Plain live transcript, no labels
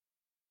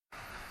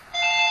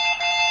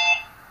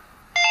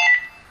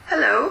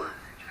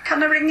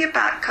going to ring you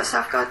back because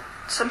I've got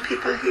some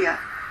people here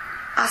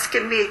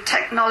asking me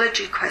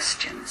technology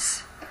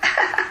questions.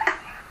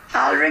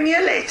 I'll ring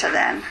you later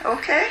then,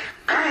 okay?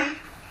 Bye.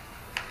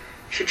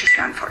 She just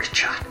ran for a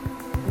chat.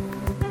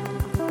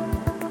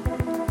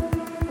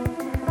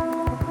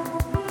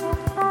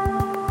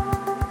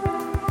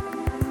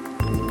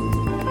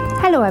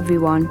 Hello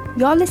everyone,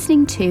 you're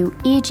listening to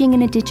Ageing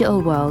in a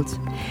Digital World.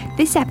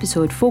 This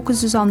episode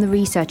focuses on the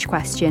research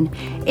question,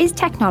 is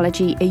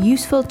technology a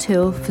useful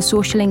tool for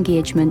social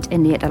engagement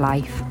in later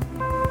life?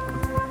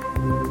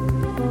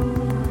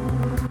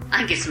 I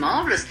think it's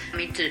marvellous. I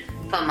mean,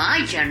 for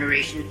my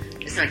generation,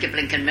 it's like a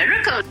blinking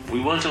miracle. We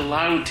weren't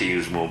allowed to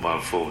use mobile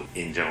phone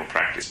in general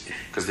practice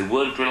because they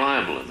weren't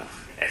reliable enough.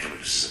 Everyone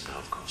uses them now,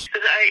 of course.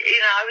 Because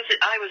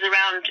I was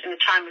around in the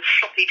time of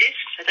floppy disks.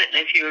 I don't know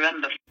if you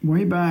remember.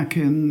 Way back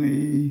in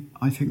the,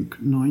 I think,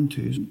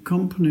 90s,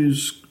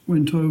 companies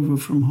went over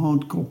from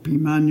hard copy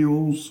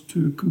manuals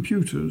to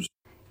computers.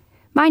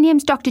 My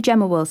name's Dr.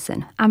 Gemma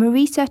Wilson. I'm a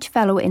research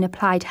fellow in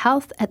applied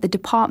health at the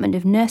Department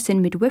of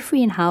Nursing,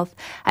 Midwifery and Health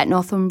at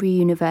Northumbria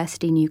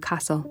University,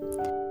 Newcastle.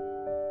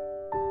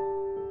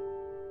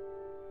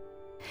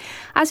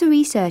 As a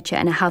researcher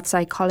and a health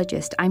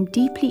psychologist, I'm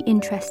deeply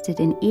interested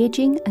in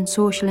ageing and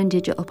social and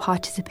digital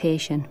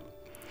participation.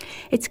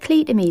 It's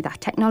clear to me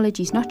that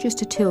technology is not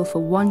just a tool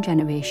for one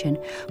generation,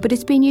 but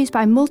it's been used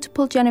by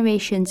multiple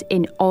generations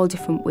in all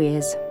different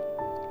ways.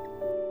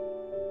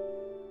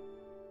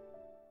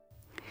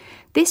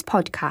 This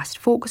podcast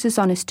focuses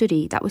on a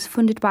study that was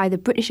funded by the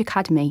British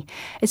Academy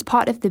as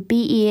part of the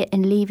BEA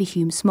and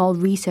Leverhulme Small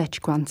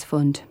Research Grants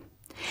Fund.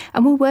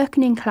 And we're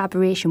working in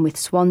collaboration with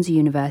Swansea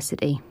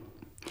University.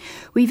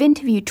 We've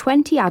interviewed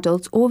 20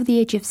 adults over the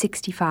age of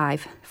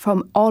 65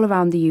 from all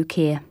around the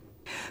UK.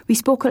 We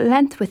spoke at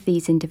length with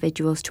these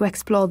individuals to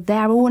explore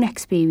their own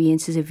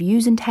experiences of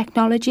using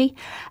technology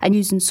and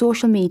using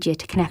social media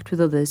to connect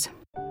with others.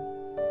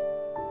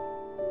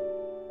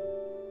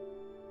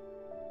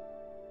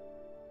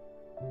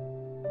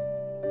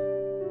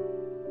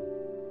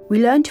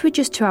 We learn to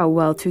adjust to our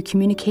world through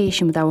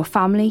communication with our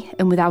family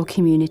and with our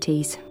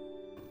communities.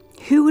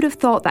 Who would have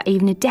thought that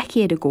even a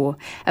decade ago,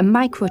 a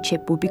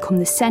microchip would become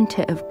the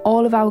centre of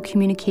all of our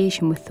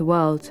communication with the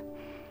world?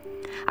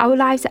 Our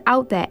lives are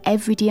out there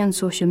every day on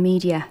social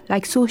media,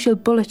 like social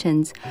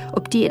bulletins,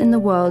 updating the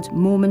world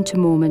moment to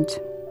moment.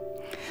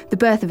 The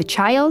birth of a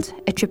child,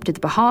 a trip to the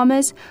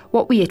Bahamas,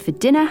 what we ate for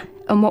dinner,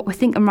 and what we're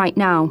thinking right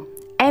now.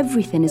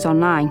 Everything is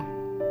online.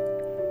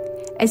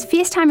 As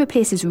FaceTime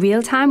replaces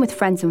real time with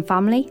friends and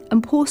family,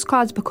 and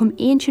postcards become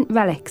ancient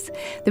relics,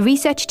 the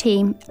research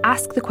team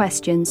ask the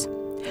questions: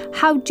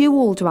 how do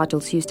older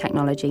adults use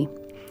technology?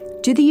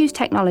 Do they use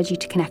technology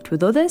to connect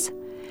with others?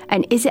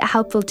 And is it a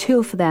helpful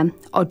tool for them,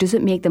 or does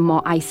it make them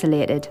more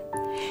isolated?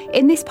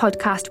 In this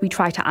podcast, we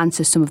try to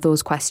answer some of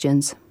those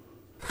questions.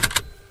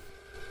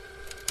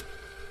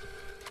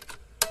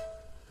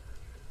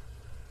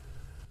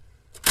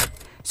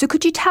 So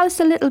could you tell us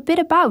a little bit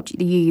about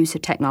your use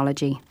of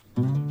technology?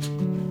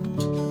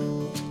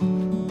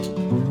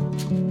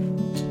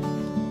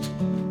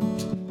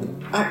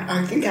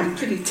 I think I'm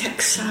pretty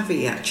tech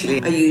savvy,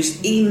 actually. I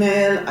use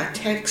email, I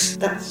text,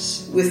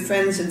 that's with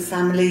friends and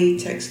family,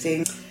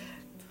 texting.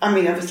 I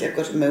mean, obviously I've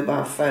got a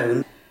mobile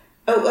phone.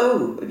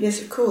 Oh,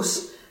 yes, of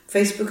course,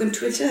 Facebook and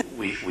Twitter.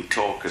 We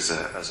talk as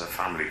a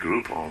family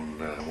group on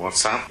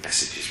WhatsApp,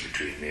 messages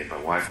between me and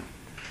my wife.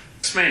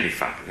 It's mainly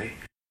family.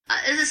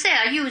 As I say,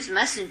 I use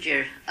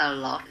Messenger a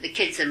lot. The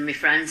kids and my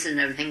friends and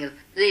everything,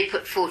 they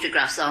put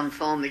photographs on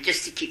for me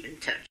just to keep in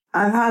touch.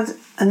 I've had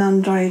an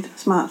Android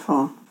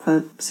smartphone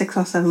for 6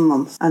 or 7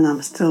 months and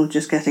I'm still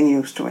just getting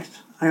used to it.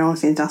 I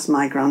always need to ask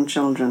my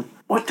grandchildren,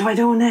 what do I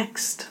do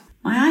next?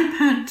 My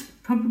iPad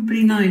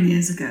probably 9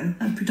 years ago,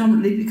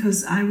 predominantly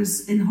because I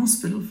was in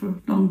hospital for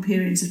long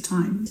periods of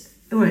time,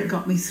 where it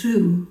got me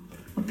through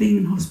of being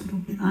in hospital.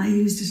 I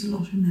used it a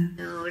lot in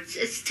there. No,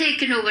 it's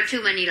taken over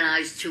too many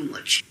lives too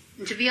much.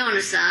 And to be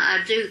honest, I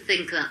do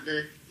think that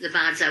the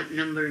bad's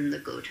outnumbering the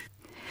good.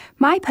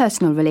 My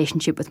personal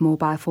relationship with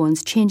mobile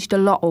phones changed a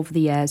lot over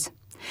the years.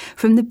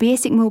 From the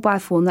basic mobile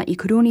phone that you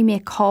could only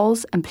make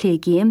calls and play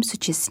games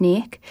such as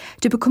Snake,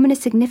 to becoming a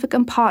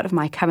significant part of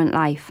my current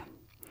life.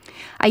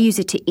 I use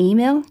it to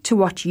email, to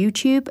watch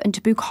YouTube and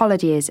to book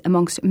holidays,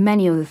 amongst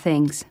many other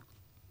things.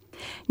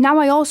 Now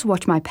I also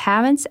watch my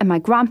parents and my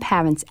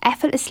grandparents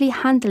effortlessly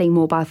handling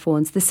mobile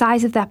phones the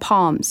size of their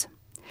palms,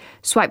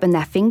 swiping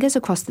their fingers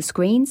across the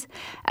screens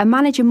and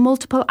managing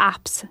multiple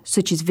apps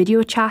such as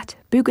video chat,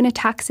 booking a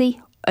taxi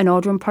and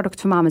ordering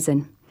products from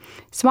Amazon.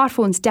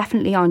 Smartphones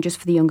definitely aren't just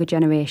for the younger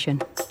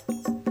generation.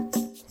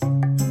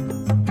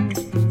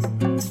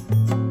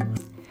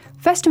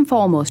 First and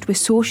foremost, we're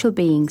social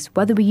beings,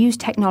 whether we use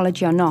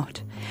technology or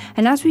not.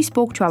 And as we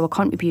spoke to our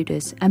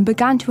contributors and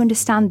began to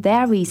understand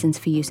their reasons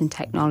for using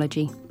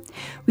technology,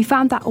 we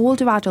found that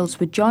older adults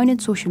were joining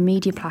social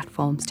media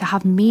platforms to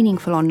have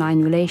meaningful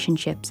online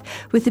relationships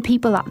with the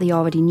people that they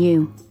already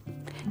knew.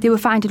 They were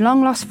finding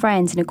long-lost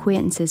friends and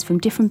acquaintances from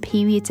different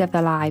periods of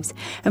their lives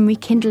and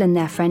rekindling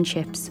their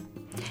friendships.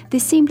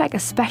 This seemed like a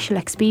special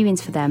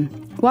experience for them,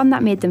 one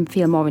that made them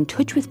feel more in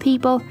touch with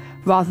people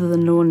rather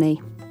than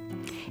lonely.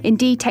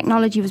 Indeed,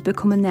 technology was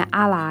becoming their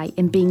ally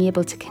in being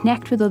able to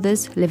connect with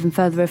others living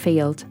further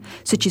afield,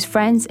 such as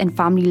friends and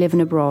family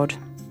living abroad.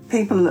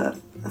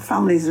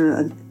 Families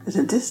are at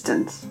a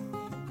distance.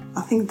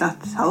 I think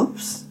that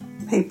helps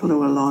people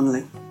who are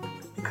lonely,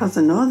 because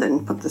they know they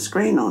can put the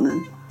screen on,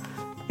 and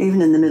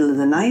even in the middle of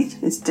the night,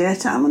 it's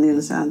daytime on the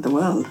other side of the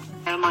world.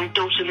 My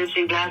daughter lives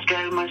in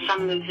Glasgow, my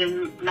son lives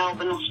in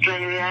Melbourne,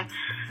 Australia,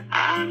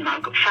 and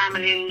I've got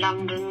family in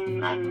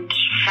London and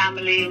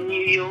family in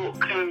New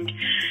York, and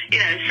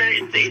so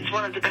it's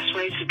one of the best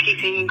ways of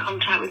keeping in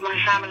contact with my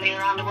family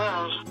around the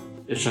world.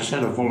 As I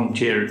said, I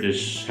volunteer at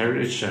this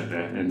heritage centre,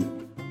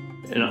 and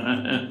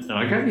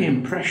I get the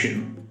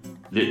impression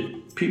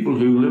that people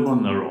who live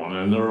on their own,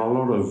 and there are a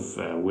lot of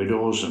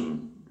widows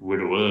and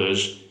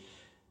widowers,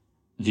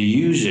 they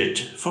use it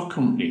for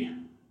company,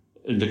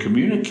 and they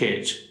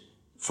communicate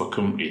for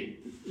company.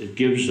 It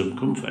gives them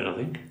comfort, I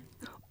think.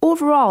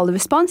 Overall, the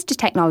response to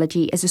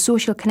technology as a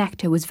social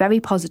connector was very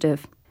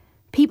positive.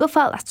 People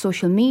felt that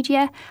social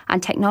media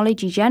and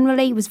technology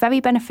generally was very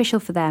beneficial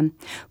for them,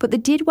 but they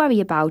did worry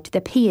about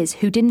their peers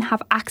who didn't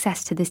have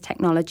access to this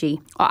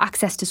technology or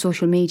access to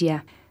social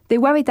media. They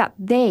worried that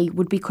they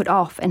would be cut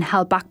off and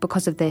held back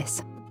because of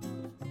this.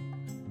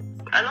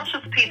 A lot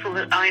of people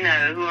that I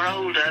know who are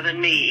older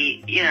than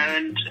me,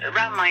 and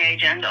around my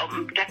age and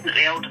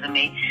definitely older than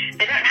me,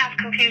 they don't have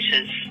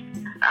computers.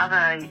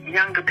 Other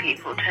younger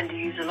people tend to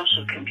use a lot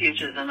of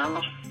computers and a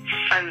lot of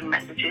phone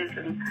messages,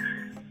 and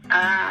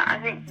I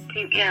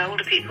think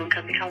older people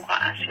can become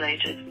quite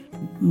isolated.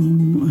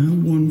 I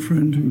have one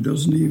friend who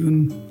doesn't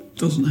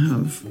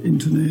have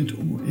internet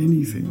or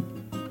anything,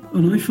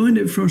 and I find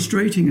it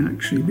frustrating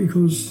actually,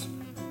 because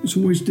it's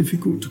always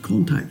difficult to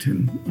contact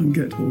him and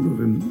get hold of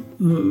him.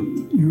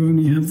 You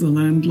only have the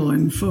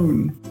landline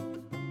phone.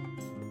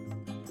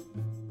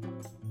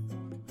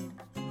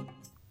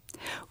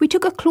 We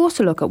took a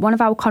closer look at one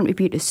of our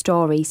contributors'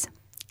 stories,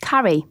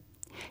 Carrie.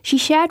 She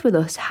shared with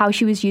us how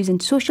she was using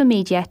social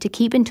media to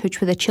keep in touch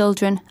with her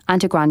children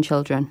and her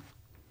grandchildren.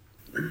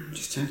 I'm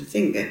just trying to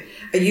think.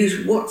 I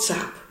use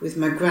WhatsApp with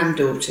my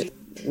granddaughter.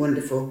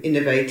 Wonderful,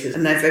 innovators,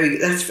 and that's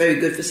very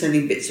good for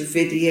sending bits of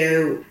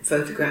video,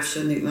 photographs,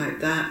 something like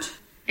that.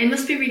 It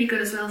must be really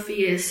good as well for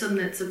your son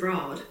that's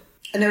abroad.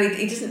 I know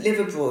he doesn't live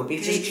abroad, but he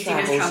just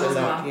travels a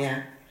lot.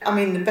 Yeah, I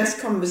mean, the best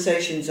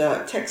conversations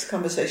are text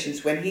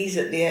conversations when he's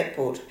at the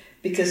airport,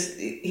 because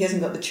he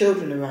hasn't got the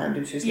children around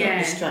him, so he's not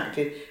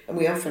distracted,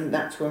 and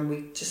that's when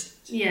we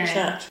just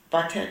chat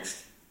by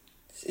text.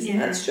 Isn't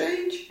that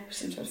strange? We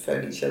sometimes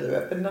phone each other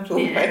up, but not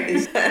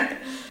always. I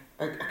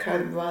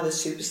kind of rather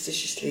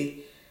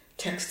superstitiously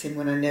text him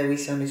when I know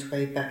he's on his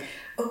way back.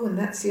 Oh, and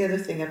that's the other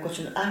thing. I've got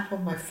an app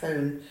on my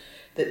phone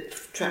that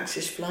tracks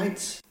his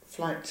flights.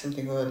 Flight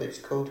something or other it's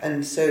called.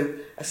 And so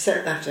I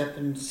set that up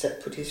and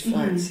put his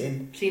flights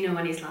in. So you know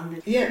when he's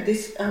landed. Yeah,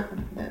 this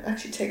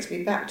actually takes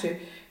me back to...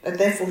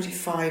 they're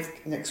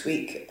 45 next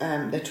week,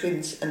 they're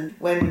twins, and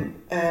when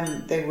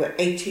they were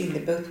 18, they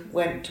both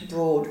went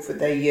abroad for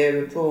their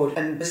year abroad,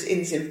 and was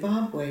in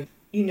Zimbabwe.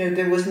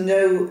 There was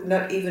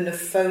not even a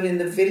phone in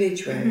the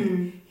village where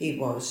he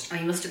was. Oh,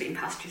 you must have been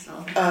past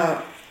yourself.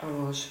 I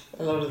was,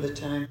 a lot of the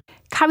time.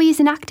 Carrie is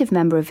an active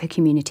member of her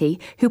community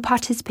who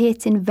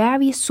participates in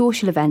various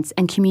social events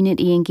and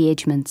community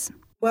engagements.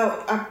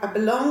 Well, I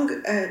belong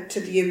to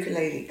the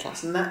ukulele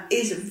class, and that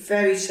is a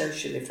very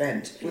social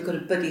event. We've got a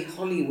Buddy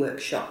Holly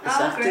workshop this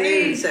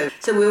afternoon, so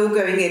we're all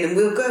going in, and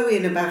we'll go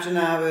in about an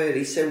hour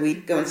early, so we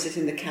go and sit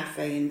in the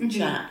cafe and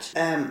chat.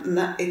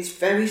 And it's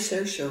very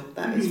social.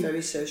 That is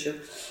very social.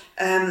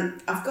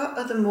 I've got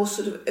other more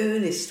sort of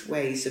earnest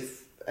ways of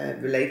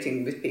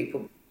relating with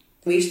people.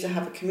 We used to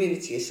have a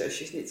community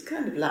association. It's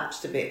kind of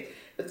lapsed a bit.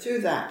 But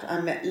through that,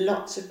 I met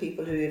lots of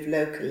people who live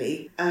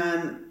locally.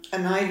 And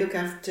I look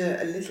after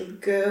a little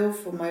girl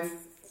for my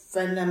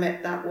friend I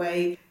met that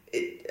way.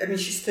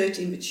 She's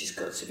 13, but she's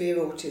got severe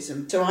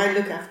autism. So I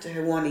look after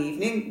her one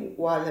evening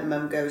while her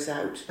mum goes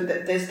out.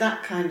 But there's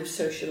that kind of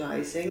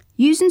socialising.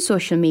 Using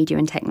social media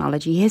and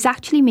technology has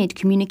actually made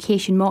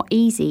communication more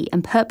easy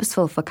and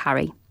purposeful for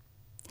Carrie.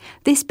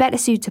 This better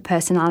suits her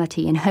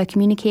personality and her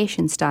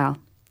communication style.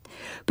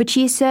 But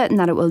she is certain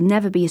that it will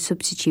never be a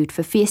substitute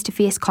for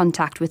face-to-face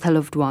contact with her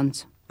loved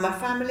ones. My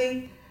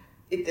family,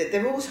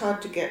 they're always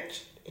hard to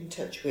get in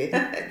touch with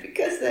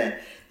because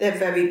they're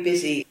very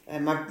busy.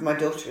 My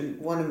daughter and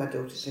one of my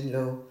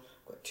daughters-in-law,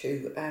 got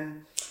two. I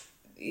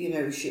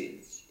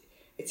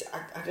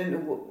don't know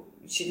what.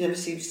 She never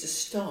seems to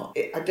stop.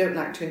 I don't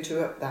like to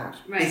interrupt that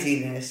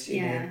busyness.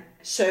 You know.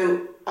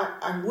 So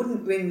I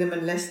wouldn't ring them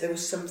unless there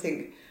was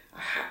something I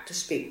had to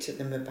speak to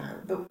them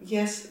about. But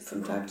yes,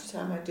 from time to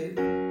time I do.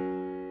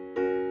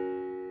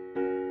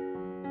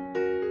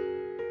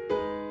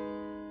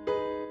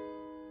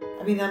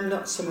 I'm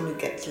not someone who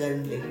gets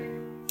lonely.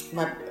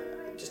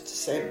 Just to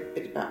say a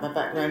bit about my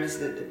background is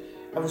that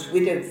I was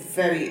widowed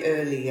very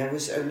early. I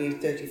was only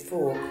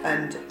 34,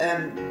 and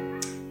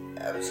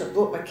so I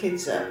brought my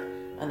kids up,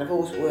 and I've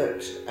always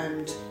worked,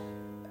 and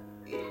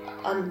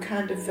I'm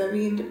kind of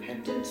very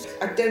independent.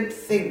 I don't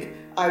think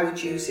I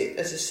would use it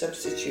as a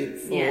substitute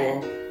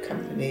for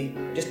company.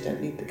 I just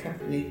don't need the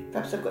company.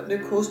 Perhaps I've got no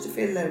cause to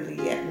feel lonely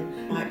yet,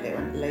 and might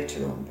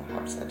later on,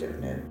 perhaps, I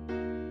don't know.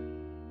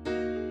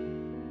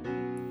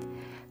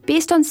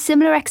 Based on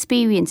similar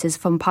experiences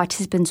from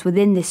participants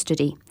within this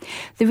study,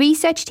 the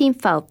research team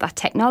felt that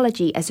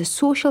technology as a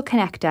social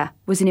connector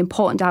was an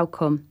important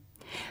outcome,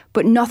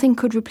 but nothing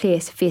could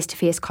replace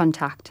face-to-face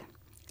contact.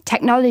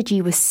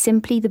 Technology was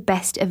simply the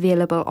best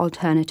available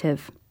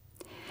alternative.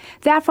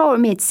 Therefore, it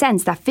made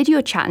sense that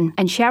video chatting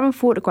and sharing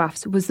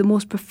photographs was the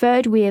most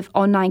preferred way of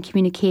online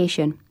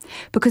communication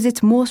because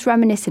it's most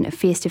reminiscent of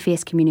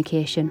face-to-face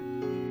communication.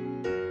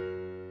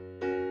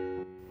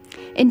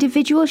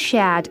 Individuals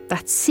shared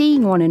that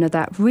seeing one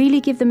another really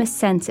gave them a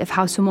sense of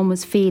how someone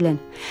was feeling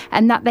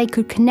and that they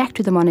could connect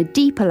with them on a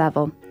deeper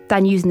level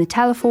than using the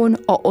telephone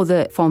or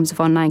other forms of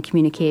online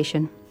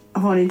communication.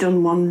 I've only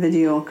done one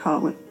video call,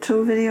 with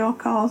 2 video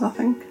calls, I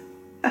think.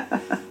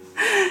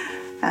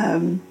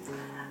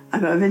 I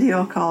got a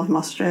video call from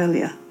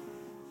Australia.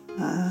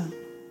 I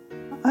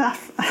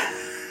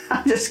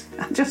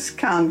just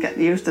can't get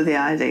used to the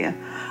idea,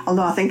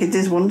 although I think it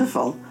is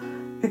wonderful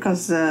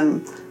because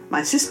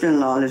my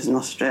sister-in-law lives in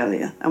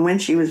Australia, and when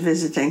she was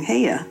visiting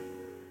here,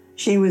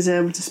 she was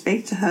able to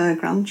speak to her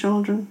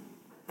grandchildren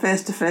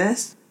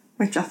face-to-face,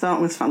 which I thought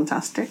was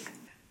fantastic.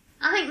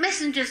 I think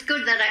Messenger's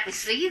good that I can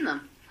see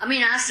them. I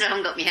mean, I still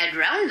haven't got my head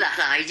round that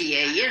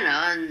idea, you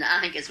know, and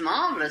I think it's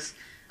marvellous.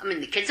 I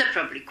mean, the kids are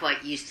probably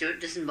quite used to it,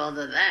 doesn't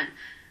bother them.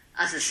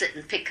 As I sit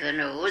and pick their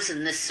nose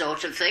and this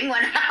sort of thing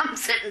when I'm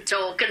sitting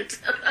talking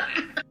to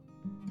them.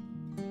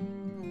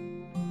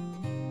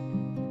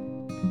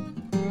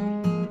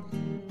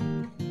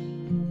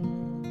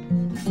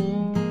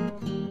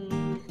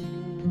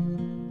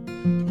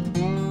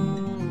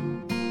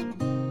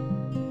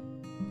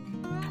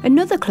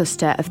 Another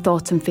cluster of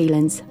thoughts and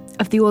feelings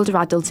of the older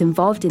adults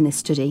involved in this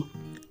study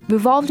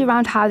revolved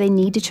around how they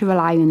needed to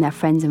rely on their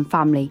friends and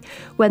family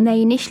when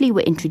they initially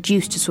were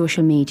introduced to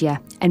social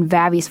media and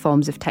various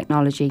forms of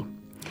technology.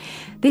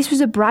 This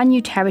was a brand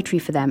new territory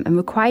for them and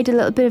required a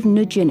little bit of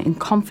nudging and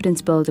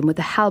confidence building with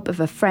the help of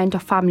a friend or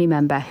family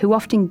member who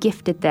often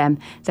gifted them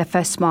their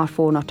first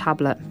smartphone or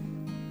tablet.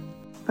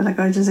 But I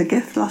got it as a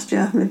gift last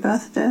year for my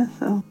birthday,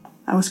 so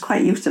I was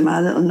quite used to my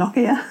little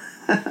Nokia.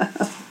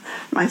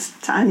 My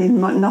tiny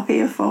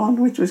Nokia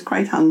phone, which was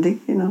quite handy,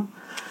 you know.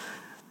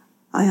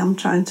 I am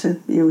trying to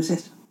use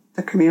it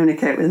to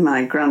communicate with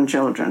my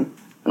grandchildren,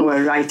 who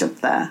are right up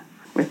there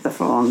with the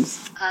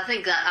phones. I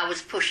think that I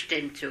was pushed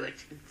into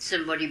it.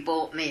 Somebody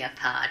bought me a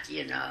pad,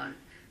 you know, and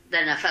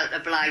then I felt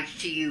obliged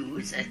to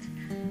use it.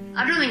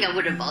 I don't think I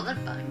would have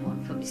bothered buying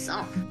one for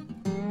myself.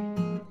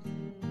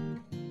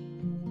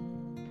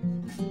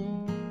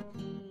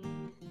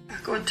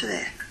 Go into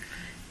there.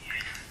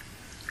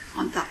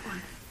 On that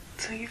one.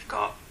 So you've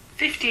got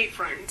 58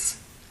 friends.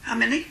 How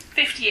many?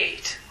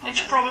 58. And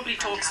she probably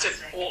talks to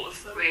all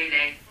of them.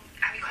 Really?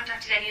 Have you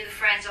contacted any of the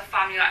friends or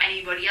family or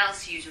anybody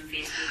else using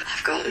Facebook?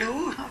 I've got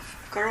loads.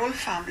 I've got all the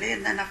family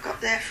and then I've got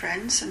their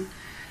friends, and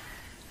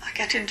I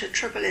get into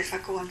trouble if I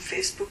go on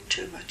Facebook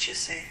too much, you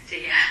see.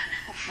 Yeah.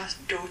 Of my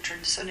daughter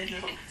and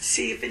son-in-law.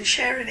 See, you've been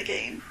sharing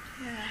again.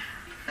 Yeah.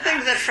 I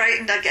think they're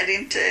frightened I get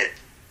into it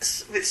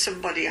with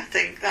somebody. I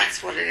think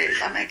that's what it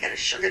is. I might get a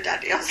sugar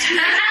daddy or something.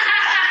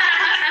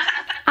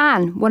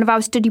 Anne, one of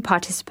our study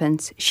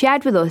participants,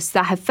 shared with us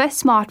that her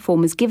first smartphone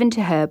was given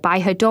to her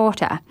by her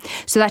daughter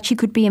so that she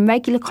could be in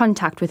regular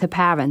contact with her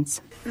parents.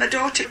 My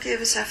daughter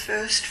gave us her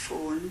first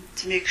phone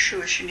to make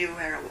sure she knew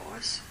where I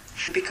was.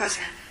 Because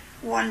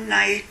one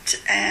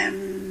night,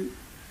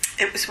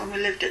 it was when we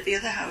lived at the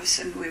other house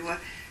and we were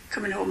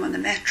coming home on the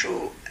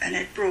metro and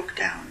it broke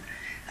down.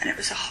 And it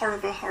was a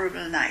horrible,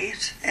 horrible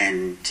night,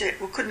 and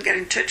we couldn't get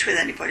in touch with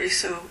anybody,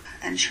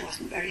 and she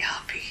wasn't very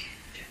happy.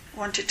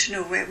 Wanted to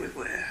know where we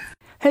were.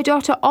 Her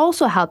daughter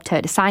also helped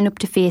her to sign up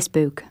to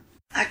Facebook.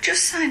 I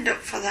just signed up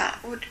for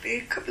that, would be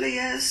a couple of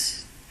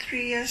years,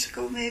 3 years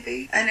ago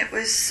maybe. And it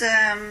was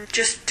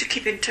just to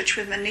keep in touch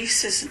with my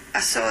nieces. I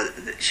saw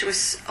that she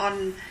was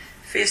on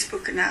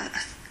Facebook and I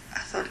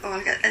thought, oh,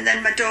 I'll get... And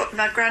then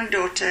my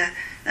granddaughter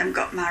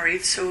got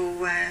married,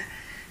 so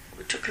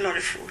we took a lot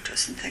of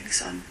photos and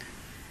things on.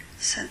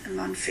 Sent them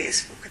on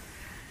Facebook.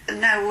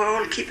 And now we're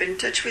all keeping in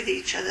touch with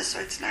each other, so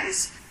it's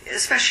nice.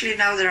 Especially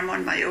now that I'm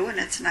on my own,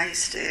 it's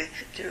nice to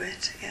do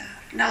it, yeah.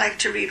 And I like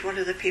to read what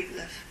other people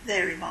have,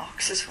 their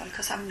remarks as well,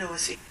 because I'm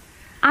nosy.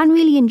 Anne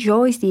really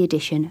enjoys the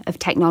addition of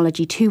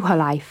technology to her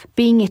life,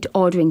 being it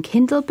ordering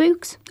Kindle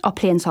books or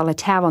playing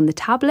solitaire on the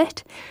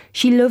tablet.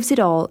 She loves it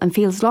all and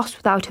feels lost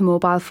without her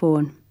mobile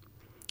phone.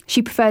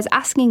 She prefers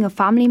asking a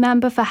family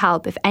member for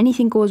help if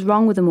anything goes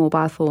wrong with a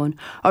mobile phone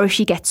or if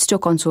she gets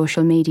stuck on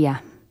social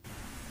media.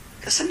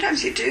 Because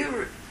sometimes you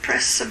do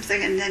press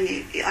something and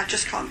then I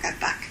just can't get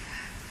back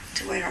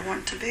to where I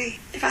want to be.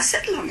 If I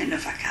sit long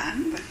enough I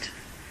can, but,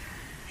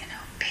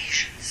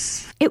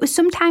 patience. It was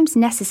sometimes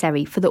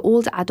necessary for the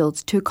older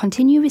adults to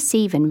continue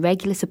receiving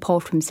regular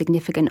support from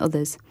significant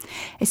others,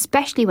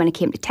 especially when it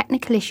came to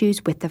technical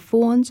issues with their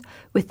phones,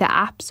 with their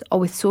apps, or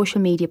with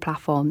social media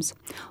platforms.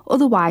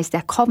 Otherwise,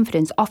 their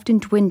confidence often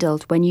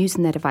dwindled when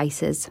using their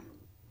devices.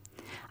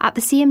 At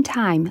the same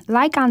time,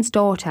 like Anne's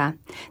daughter,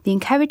 the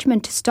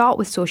encouragement to start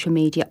with social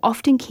media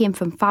often came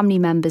from family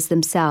members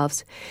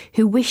themselves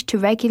who wished to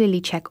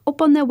regularly check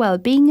up on the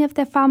well-being of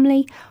their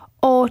family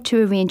or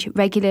to arrange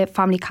regular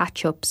family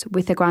catch-ups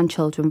with their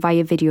grandchildren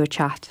via video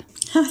chat.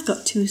 I've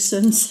got 2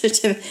 sons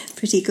that are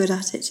pretty good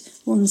at it.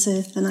 One's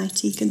an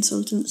IT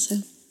consultant, so,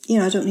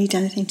 I don't need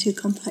anything too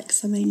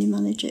complex. I mainly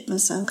manage it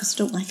myself because I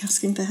don't like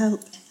asking for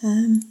help.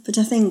 But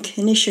I think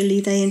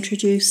initially they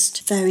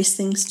introduced various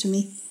things to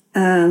me.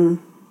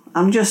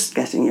 I'm just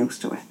getting used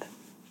to it.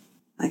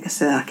 Like I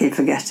said, I keep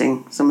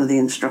forgetting some of the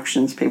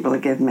instructions people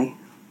give me.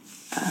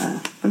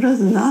 But other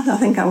than that, I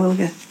think I will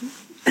get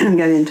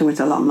into it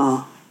a lot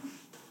more.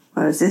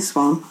 Whereas this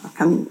one,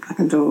 I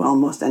can do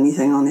almost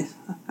anything on it.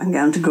 I can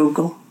get onto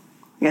Google.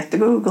 Get to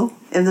Google.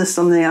 If there's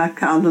something I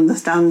can't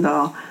understand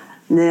or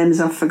names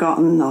I've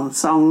forgotten or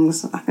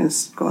songs, I can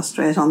go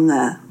straight on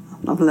there.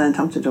 I've learned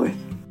how to do it.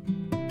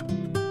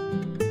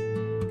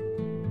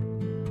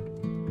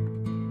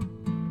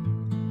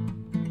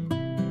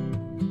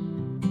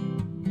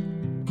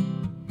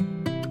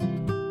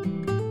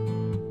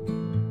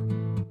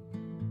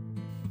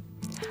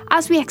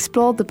 As we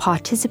explored the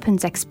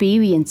participants'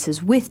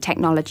 experiences with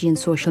technology and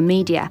social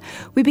media,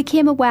 we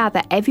became aware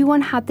that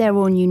everyone had their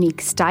own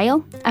unique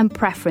style and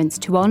preference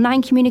to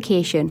online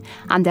communication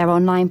and their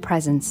online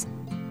presence.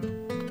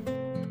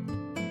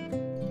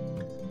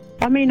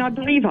 I mean, I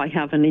believe I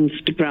have an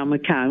Instagram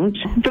account,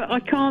 but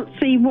I can't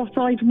see what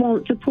I'd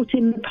want to put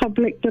in the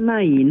public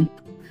domain.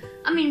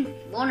 I mean,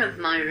 one of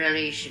my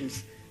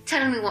relations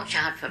telling me what you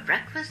had for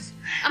breakfast.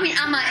 I mean,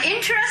 am I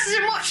interested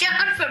in what you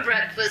had for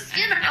breakfast,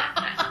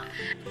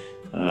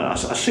 I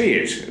see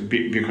it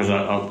because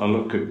I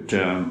look at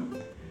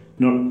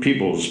not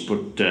people's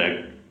but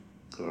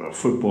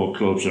football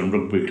clubs and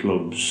rugby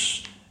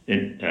clubs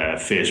in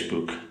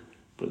Facebook,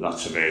 but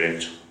that's about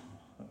it.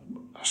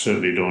 I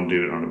certainly don't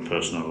do it on a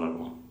personal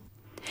level.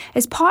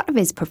 As part of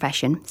his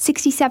profession,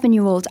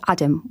 67-year-old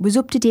Adam was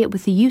up to date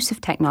with the use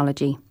of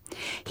technology.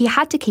 He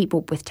had to keep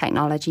up with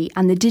technology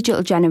and the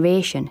digital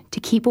generation to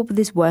keep up with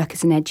his work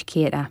as an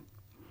educator.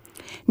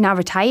 Now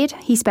retired,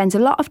 he spends a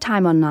lot of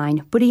time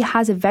online, but he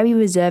has a very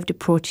reserved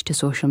approach to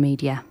social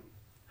media.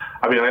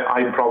 I mean,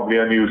 I'm probably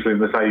unusual in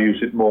that I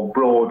use it more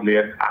broadly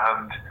and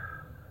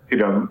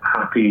I'm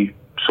happy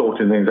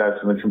sorting things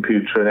out on the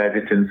computer and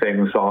editing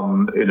things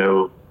on,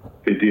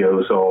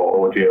 videos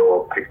or audio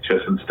or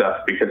pictures and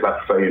stuff because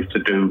that's what I used to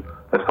do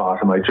as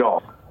part of my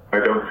job. I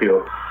don't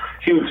feel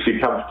hugely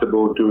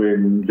comfortable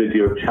doing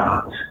video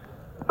chat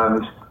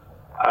and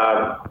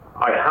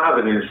I have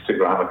an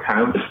Instagram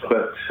account,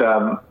 but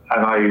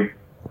and I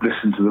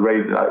listen to the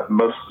radio.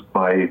 Most of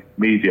my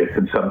media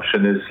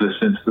consumption is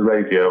listening to the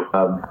radio,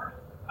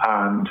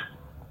 and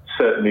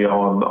certainly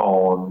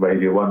on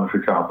Radio 1, for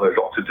example, there's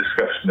lots of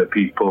discussion of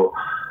people's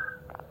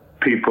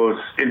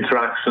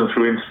interaction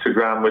through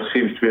Instagram, which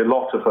seems to be a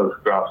lot of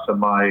photographs of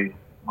my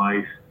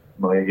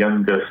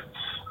youngest's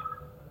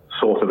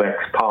sort of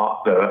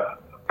ex-partner.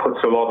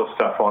 Puts a lot of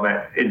stuff on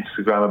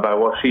Instagram about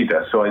what she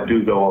does, so I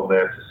do go on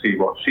there to see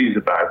what she's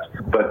about.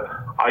 But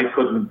I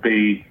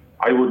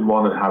wouldn't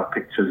want to have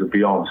pictures of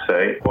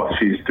Beyonce, what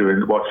she's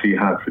doing, what she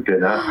had for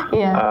dinner,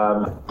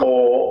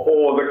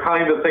 or the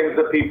kind of things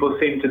that people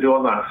seem to do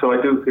on that. So I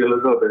do feel a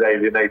little bit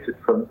alienated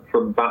from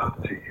that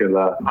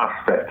particular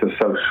aspect of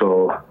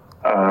social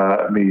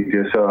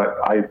media. So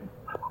I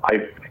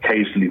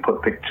occasionally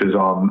put pictures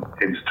on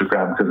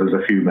Instagram because there's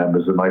a few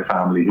members of my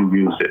family who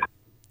use it.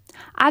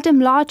 Adam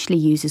largely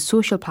uses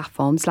social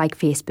platforms like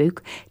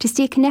Facebook to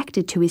stay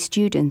connected to his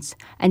students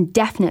and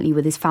definitely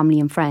with his family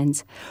and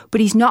friends, but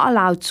he's not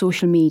allowed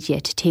social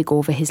media to take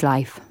over his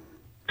life.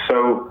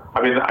 So,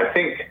 I mean, I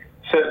think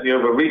certainly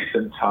over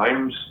recent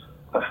times,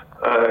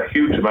 a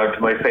huge amount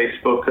of my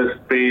Facebook has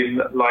been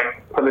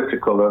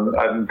political and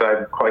I'm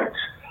quite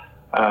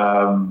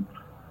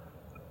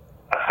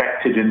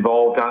affected,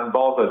 involved and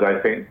bothered, I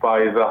think,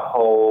 by the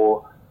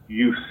whole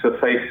use of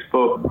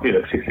Facebook,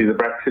 particularly the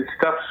Brexit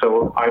stuff.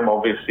 So I'm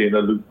obviously in a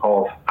loop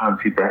of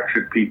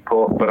anti-Brexit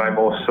people, but I'm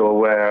also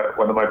aware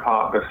one of my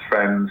partner's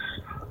friends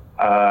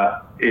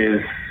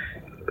is,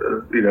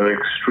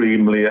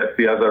 extremely at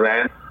the other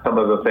end. Some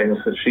of the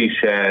things that she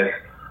shares,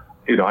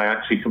 I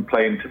actually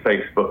complained to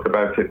Facebook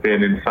about it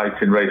being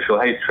inciting racial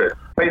hatred.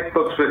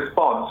 Facebook's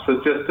response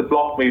was just to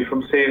block me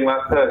from seeing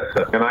that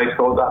person, and I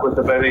thought that was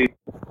a very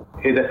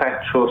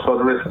ineffectual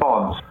sort of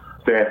response.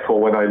 Therefore,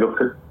 when I look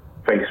at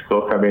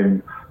Facebook, I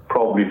mean,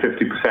 probably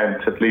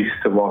 50% at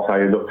least of what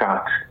I look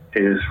at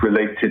is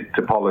related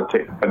to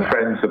politics and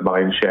friends of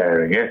mine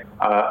sharing it,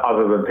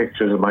 other than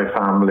pictures of my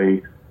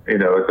family,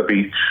 at the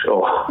beach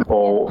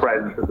or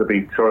friends at the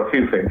beach or a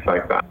few things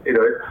like that.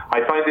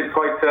 I find it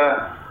quite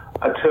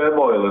a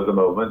turmoil at the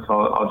moment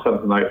on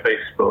something like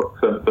Facebook.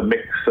 The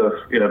mix of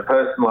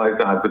personalised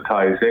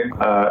advertising,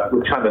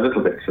 which I'm a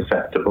little bit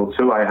susceptible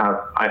to. I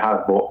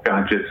have bought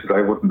gadgets that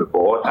I wouldn't have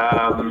bought.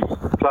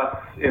 Plus,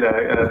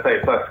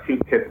 plus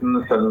cute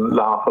kittens and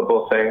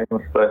laughable things,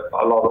 but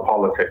a lot of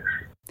politics.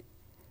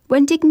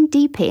 When digging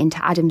deeper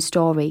into Adam's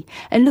story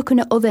and looking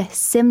at other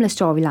similar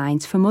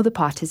storylines from other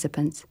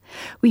participants,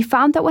 we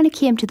found that when it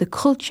came to the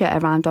culture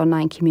around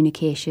online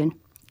communication,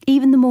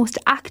 even the most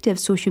active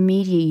social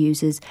media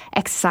users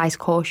exercised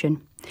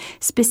caution,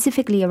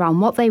 specifically around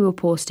what they were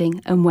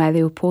posting and where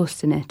they were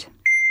posting it.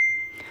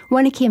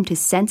 When it came to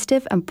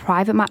sensitive and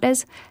private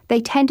matters,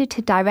 they tended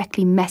to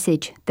directly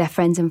message their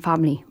friends and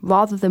family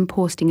rather than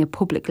posting it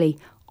publicly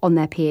on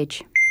their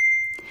page.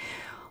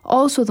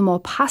 Also, the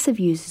more passive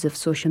users of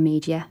social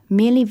media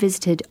mainly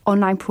visited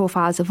online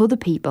profiles of other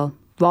people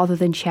rather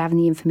than sharing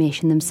the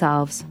information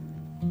themselves.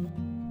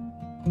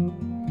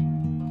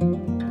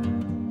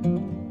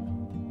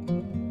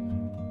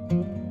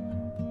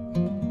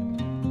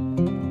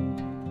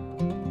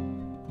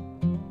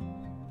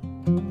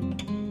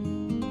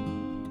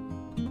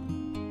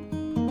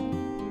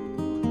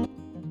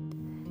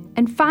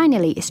 And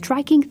finally, a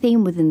striking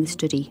theme within the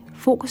study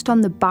focused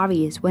on the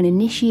barriers when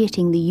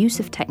initiating the use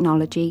of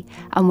technology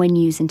and when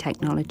using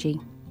technology.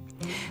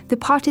 The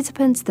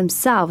participants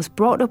themselves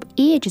brought up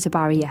age as a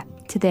barrier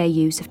to their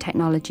use of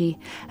technology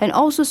and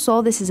also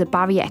saw this as a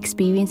barrier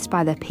experienced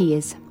by their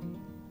peers.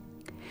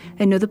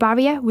 Another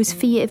barrier was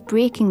fear of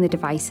breaking the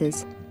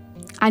devices,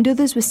 and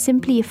others were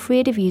simply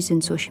afraid of using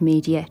social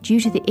media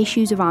due to the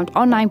issues around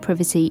online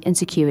privacy and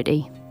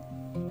security.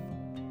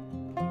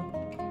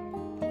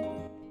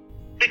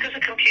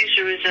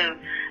 Is a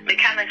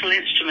mechanical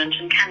instrument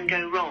and can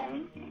go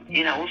wrong,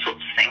 all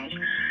sorts of things.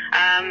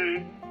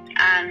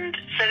 And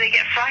so they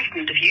get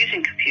frightened of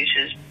using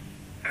computers.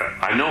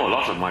 I know a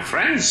lot of my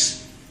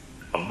friends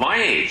of my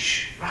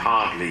age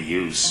hardly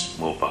use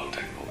mobile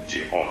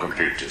technology or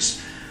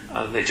computers,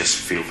 and they just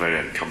feel very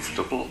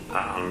uncomfortable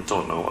and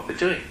don't know what they're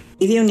doing.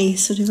 The only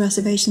sort of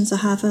reservations I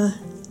have are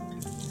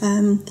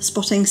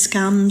spotting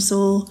scams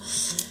or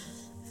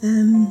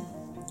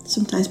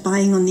sometimes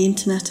buying on the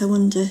internet. I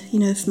wonder,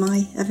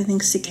 if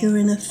everything's secure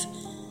enough.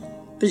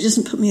 But it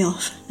doesn't put me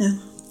off, no.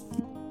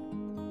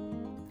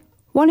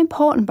 One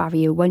important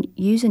barrier when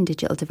using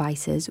digital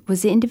devices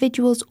was the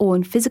individual's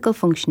own physical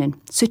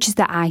functioning, such as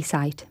their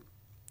eyesight.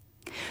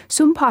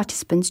 Some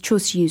participants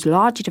chose to use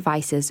larger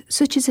devices,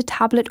 such as a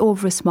tablet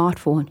over a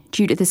smartphone,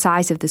 due to the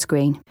size of the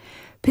screen.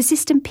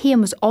 Persistent pain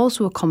was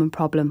also a common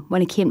problem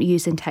when it came to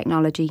using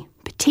technology,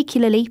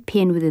 particularly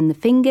pain within the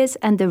fingers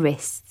and the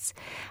wrists,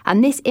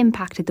 and this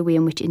impacted the way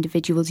in which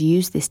individuals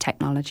used this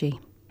technology.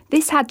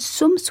 This had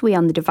some sway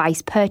on the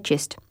device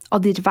purchased or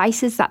the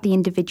devices that the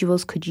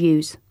individuals could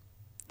use.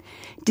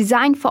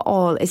 Design for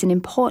all is an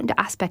important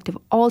aspect of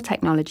all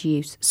technology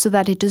use so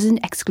that it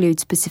doesn't exclude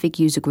specific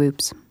user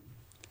groups.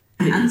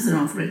 My hands are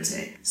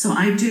arthritic, so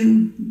I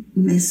do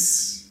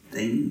miss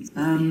things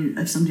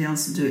if somebody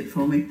else will do it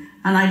for me.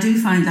 And I do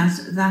find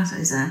that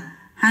is a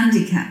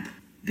handicap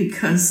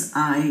because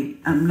I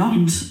am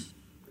not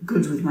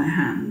good with my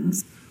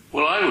hands.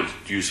 Well, I would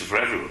use it for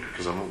everyone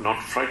because I'm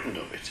not frightened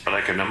of it. But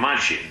I can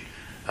imagine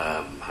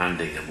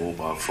handing a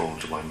mobile phone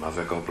to my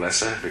mother, God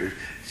bless her.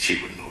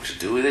 She wouldn't know what to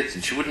do with it,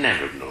 and she would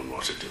never have known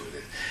what to do with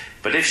it.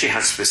 But if she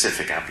has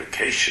specific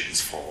applications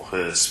for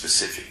her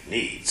specific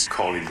needs,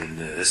 calling the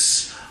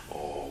nurse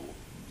or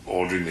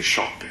ordering the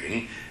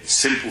shopping,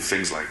 simple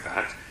things like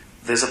that,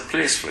 there's a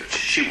place for it.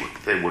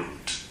 They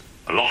wouldn't.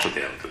 A lot of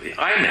the elderly.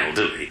 I'm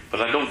elderly,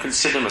 but I don't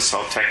consider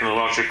myself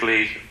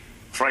technologically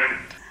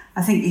frightened.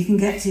 I think you can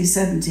get to your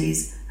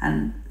 70s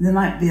and there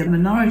might be a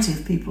minority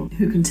of people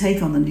who can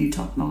take on the new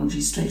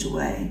technology straight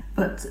away,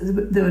 but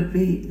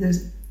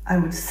I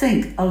would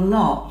think, a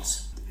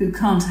lot who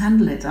can't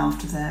handle it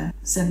after their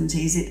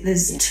 70s.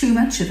 There's too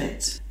much of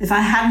it. If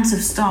I hadn't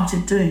have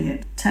started doing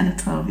it 10 or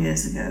 12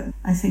 years ago,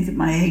 I think at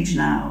my age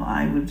now,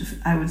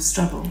 I would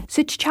struggle.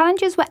 Such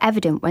challenges were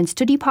evident when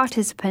study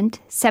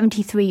participant,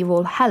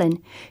 73-year-old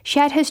Helen,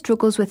 shared her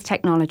struggles with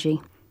technology.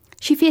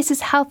 She faces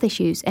health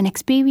issues and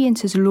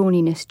experiences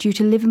loneliness due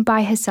to living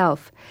by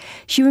herself.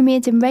 She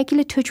remains in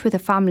regular touch with her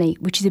family,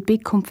 which is a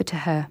big comfort to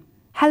her.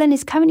 Helen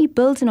is currently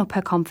building up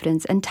her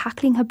confidence and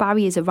tackling her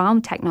barriers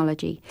around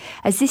technology,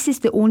 as this is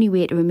the only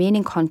way to remain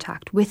in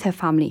contact with her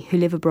family who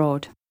live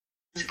abroad.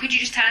 Could you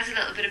just tell us a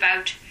little bit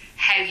about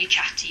how you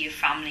chat to your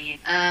family?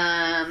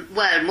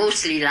 Well,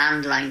 mostly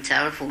landline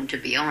telephone, to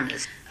be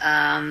honest.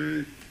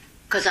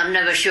 Because I'm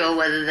never sure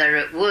whether they're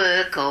at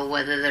work or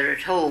whether they're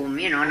at home,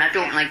 and I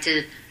don't like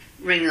to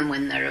ring them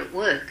when they're at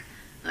work.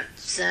 But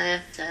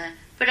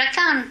I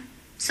can.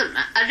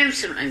 I do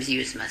sometimes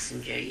use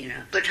Messenger,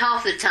 But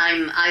half the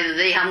time, either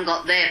they haven't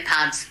got their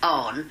pads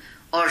on,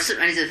 or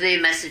sometimes if they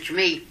message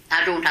me,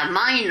 I don't have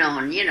mine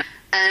on,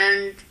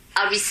 And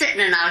I'll be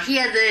sitting and I'll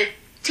hear the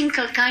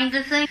tinkle kind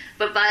of thing.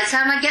 But by the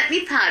time I get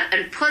my pad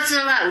and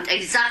puzzle out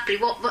exactly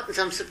what buttons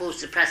I'm supposed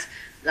to press,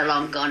 they're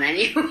long gone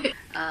anyway.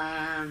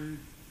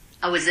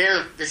 I was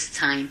ill this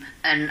time,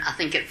 and I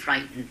think it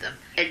frightened them.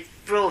 It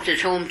brought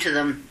it home to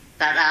them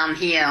that I'm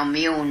here on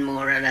my own,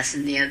 more or less,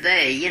 and they're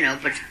there,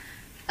 but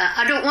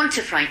I don't want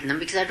to frighten them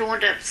because I don't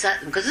want to upset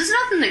them, because there's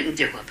nothing they can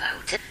do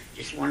about it.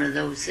 Just one of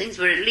those things,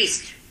 but at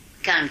least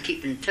can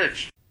keep in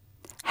touch.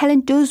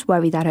 Helen does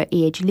worry that her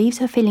age leaves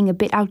her feeling a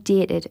bit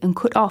outdated and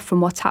cut off from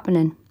what's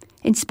happening.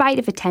 In spite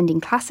of attending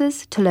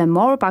classes to learn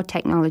more about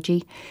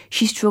technology,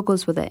 she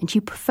struggles with it and she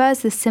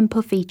prefers the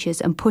simple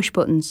features and push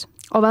buttons,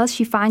 or else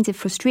she finds it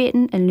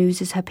frustrating and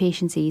loses her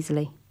patience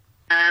easily.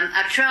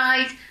 I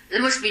tried.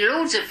 There must be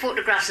loads of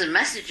photographs and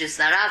messages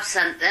that I've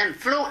sent them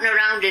floating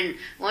around in,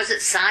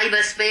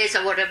 cyberspace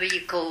or whatever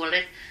you call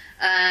it,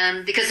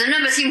 because I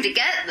never seem to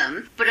get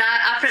them. But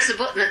I press the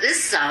button at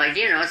this side,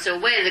 so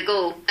where they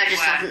go, I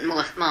just haven't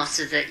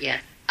mastered it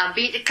yet. I've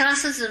been to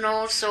classes and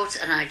all sorts,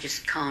 and I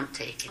just can't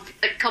take it.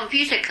 At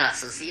computer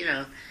classes,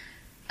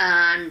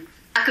 and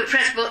I could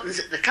press buttons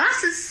at the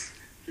classes,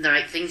 and the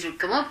right things would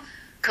come up.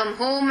 Come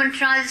home and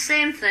try the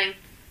same thing,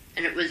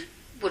 and it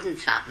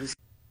wouldn't happen.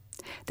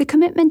 The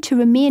commitment to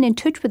remain in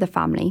touch with the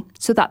family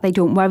so that they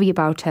don't worry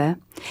about her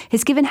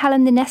has given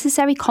Helen the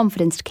necessary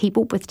confidence to keep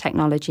up with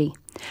technology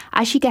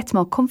as she gets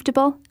more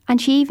comfortable, and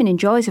she even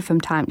enjoys it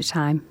from time to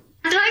time.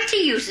 I'd like to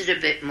use it a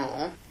bit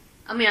more.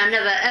 I mean, I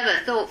never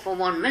ever thought for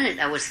 1 minute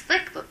I was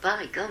thick, but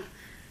by God,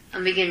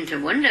 I'm beginning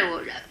to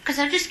wonder, because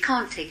I just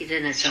can't take it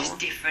in at all. It's just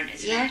different,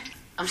 isn't it?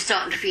 I'm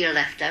starting to feel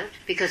left out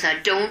because I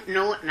don't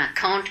know it and I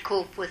can't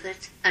cope with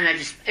it, and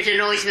it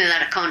annoys me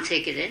that I can't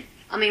take it in.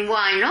 I mean,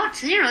 why not?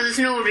 There's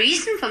no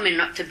reason for me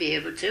not to be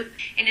able to.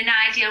 In an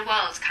ideal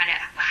world,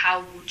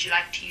 how would you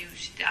like to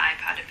use the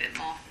iPad a bit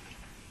more?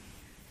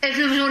 If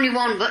there was only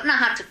one button I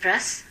had to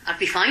press, I'd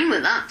be fine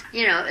with that.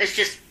 It's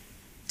just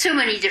too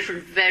many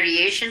different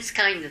variations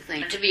kind of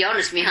thing. To be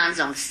honest, my hands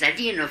aren't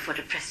steady enough for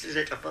to press the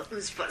little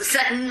buttons for to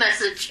send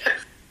messages.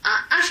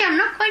 Actually, I'm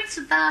not quite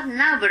so bad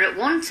now, but at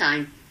one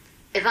time,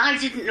 if I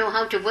didn't know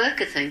how to work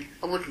a thing,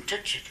 I wouldn't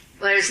touch it.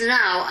 Whereas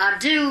now, I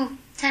do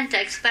tend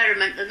to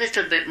experiment a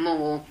little bit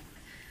more.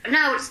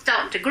 Now it's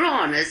starting to grow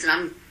on us,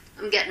 and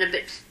I'm getting a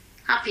bit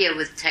happier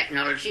with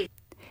technology.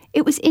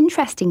 It was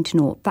interesting to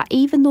note that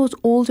even those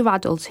older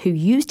adults who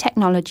use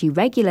technology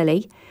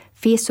regularly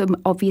face some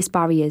obvious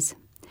barriers.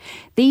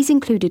 These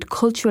included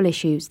cultural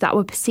issues that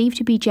were perceived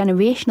to be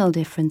generational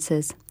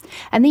differences,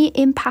 and they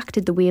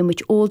impacted the way in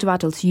which older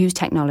adults use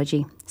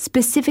technology,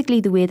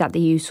 specifically the way that they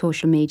use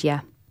social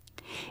media.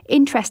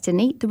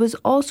 Interestingly, there was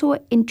also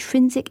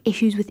intrinsic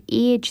issues with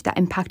age that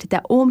impacted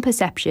their own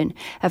perception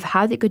of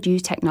how they could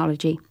use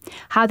technology,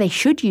 how they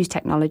should use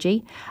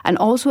technology, and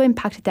also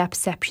impacted their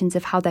perceptions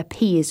of how their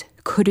peers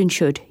could and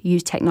should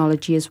use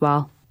technology as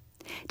well.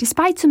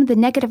 Despite some of the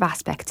negative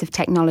aspects of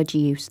technology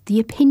use, the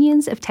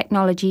opinions of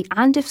technology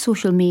and of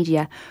social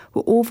media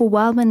were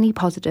overwhelmingly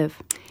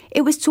positive.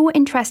 It was so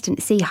interesting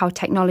to see how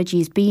technology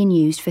is being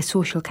used for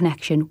social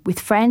connection with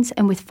friends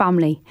and with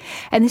family,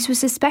 and this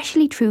was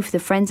especially true for the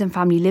friends and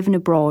family living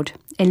abroad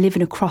and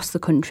living across the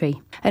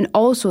country, and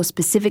also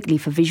specifically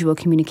for visual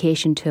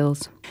communication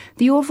tools.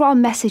 The overall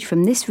message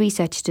from this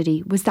research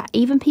study was that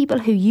even people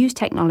who use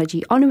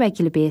technology on a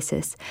regular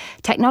basis,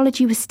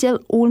 technology was still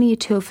only a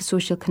tool for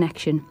social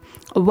connection,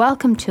 a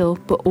welcome tool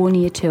but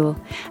only a tool,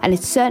 and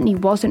it certainly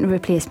wasn't a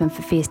replacement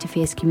for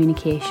face-to-face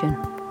communication.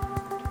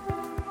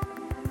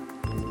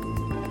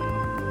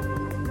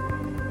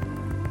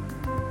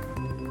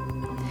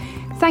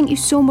 Thank you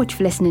so much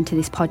for listening to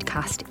this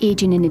podcast,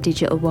 Ageing in a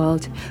Digital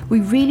World.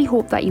 We really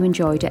hope that you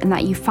enjoyed it and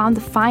that you found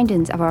the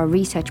findings of our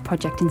research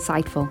project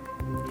insightful.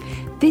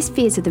 This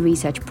phase of the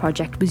research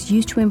project was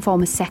used to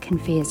inform a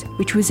second phase,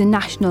 which was a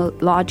national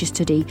larger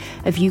study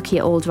of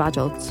UK older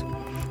adults.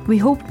 We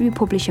hope to be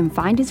publishing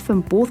findings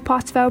from both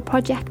parts of our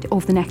project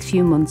over the next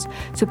few months,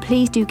 so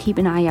please do keep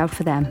an eye out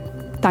for them.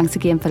 Thanks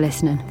again for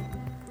listening.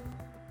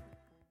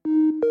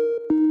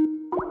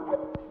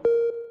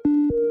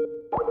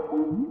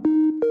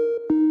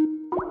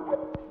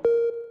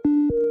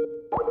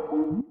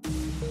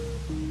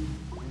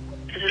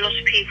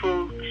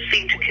 People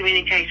seem to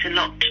communicate a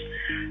lot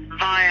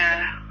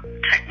via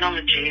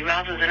technology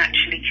rather than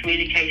actually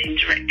communicating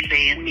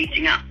directly and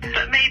meeting up.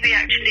 But maybe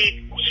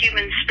actually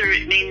human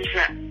spirit means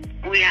that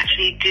we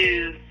actually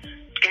do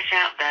get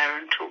out there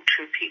and talk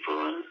to people.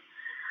 And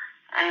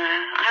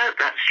I hope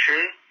that's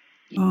true.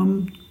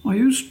 I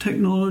use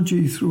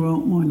technology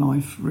throughout my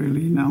life,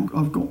 really. Now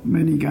I've got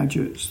many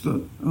gadgets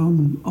that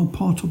are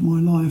part of my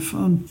life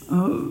and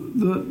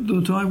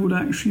that I would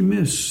actually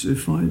miss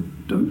if I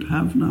don't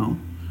have now.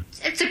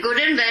 It's a good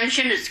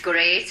invention, it's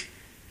great,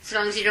 as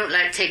long as you don't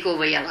let it take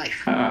over your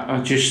life. I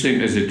just think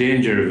there's a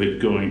danger of it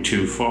going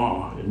too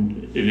far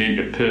in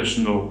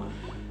interpersonal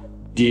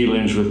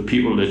dealings with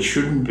people that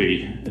shouldn't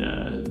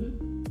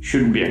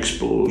be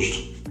exposed.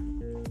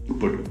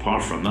 But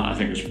apart from that, I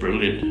think it's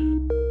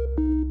brilliant.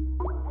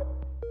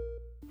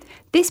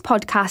 This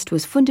podcast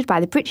was funded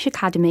by the British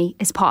Academy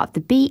as part of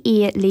the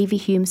B.A.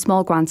 Levy-Hume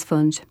Small Grants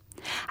Fund.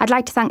 I'd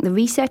like to thank the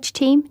research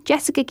team,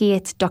 Jessica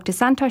Gates, Dr.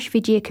 Santosh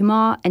Vijay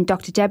Kumar and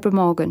Dr. Deborah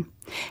Morgan,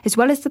 as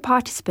well as the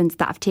participants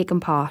that have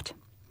taken part.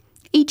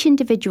 Each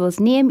individual's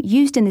name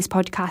used in this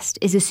podcast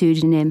is a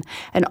pseudonym,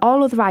 and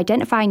all other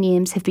identifying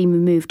names have been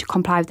removed to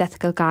comply with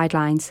ethical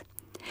guidelines.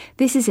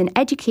 This is an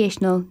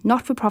educational,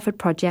 not-for-profit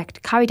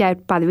project carried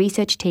out by the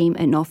research team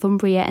at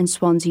Northumbria and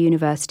Swansea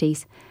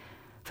Universities.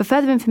 For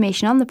further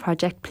information on the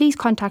project, please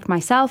contact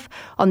myself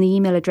on the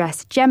email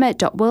address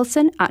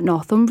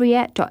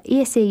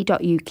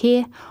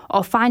gemma.wilson@northumbria.ac.uk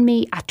or find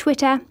me at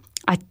Twitter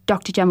at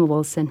Dr. Gemma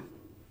Wilson.